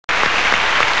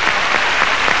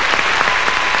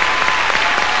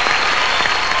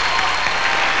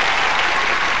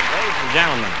and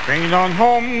gentlemen. Bring it on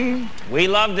home. We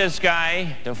love this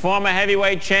guy, the former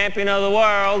heavyweight champion of the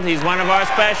world. He's one of our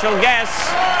special guests.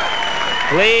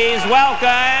 Please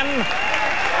welcome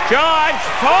George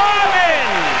Foreman.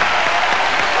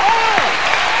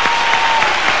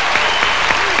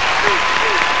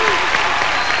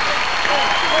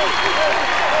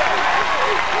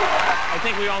 I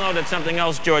think we all know that something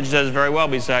else George does very well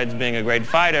besides being a great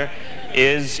fighter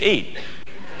is eat.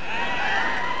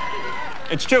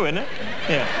 It's true, isn't it?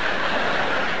 Yeah.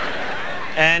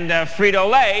 And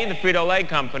Frito-Lay, the Frito-Lay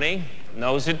company,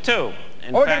 knows it too.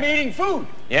 In fact, they're eating food?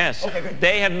 Yes. Okay, good.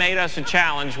 They have made us a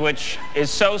challenge which is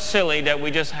so silly that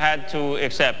we just had to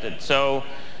accept it. So,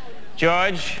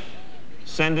 George,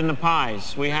 send in the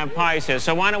pies. We have pies here.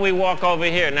 So why don't we walk over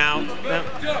here now?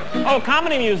 Oh,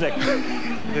 comedy music.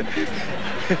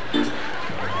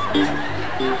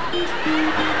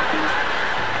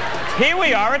 Here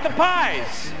we are at the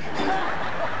pies.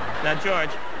 Now, George,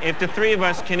 if the three of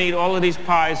us can eat all of these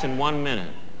pies in 1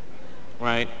 minute,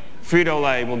 right,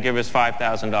 Frito-Lay will give us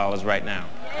 $5,000 right now.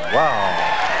 Wow.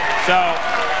 So,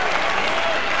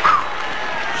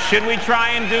 should we try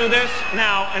and do this?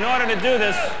 Now, in order to do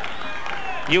this,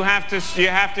 you have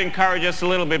to encourage us a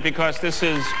little bit because this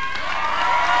is...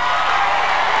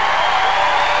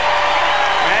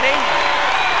 Ready?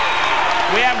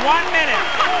 We have 1 minute.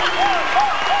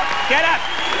 Get up.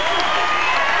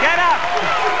 Get up.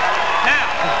 Now.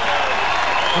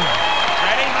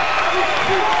 Ready?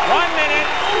 1 minute.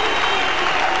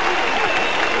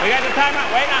 We got the timer.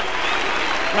 Wait now.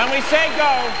 When we say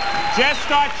go, just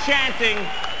start chanting,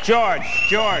 George,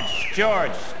 George,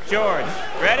 George, George.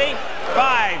 Ready?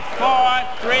 5, 4,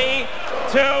 3,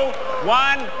 2,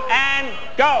 1, and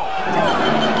go.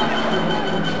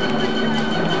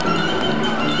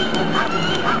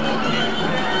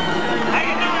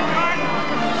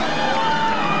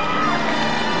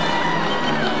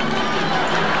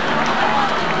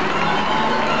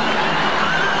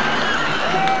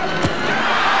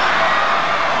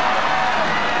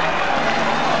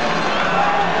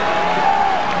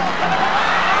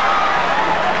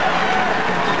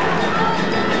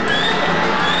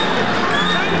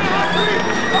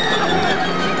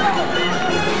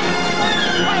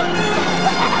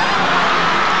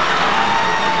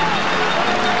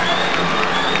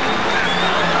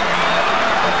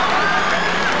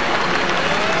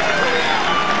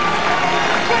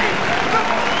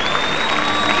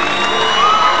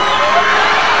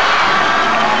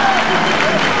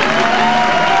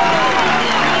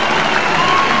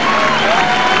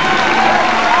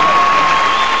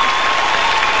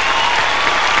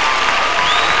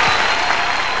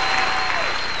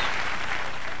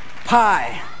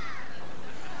 Pie.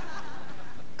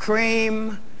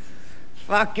 Cream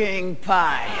fucking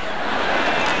pie.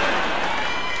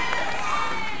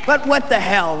 But what the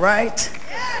hell, right?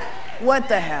 What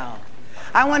the hell?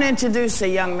 I want to introduce a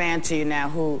young man to you now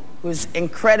who's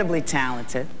incredibly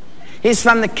talented. He's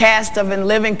from the cast of In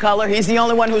Living Color. He's the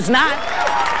only one who's not.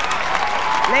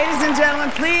 Ladies and gentlemen,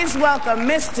 please welcome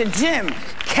Mr. Jim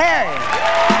Carrey.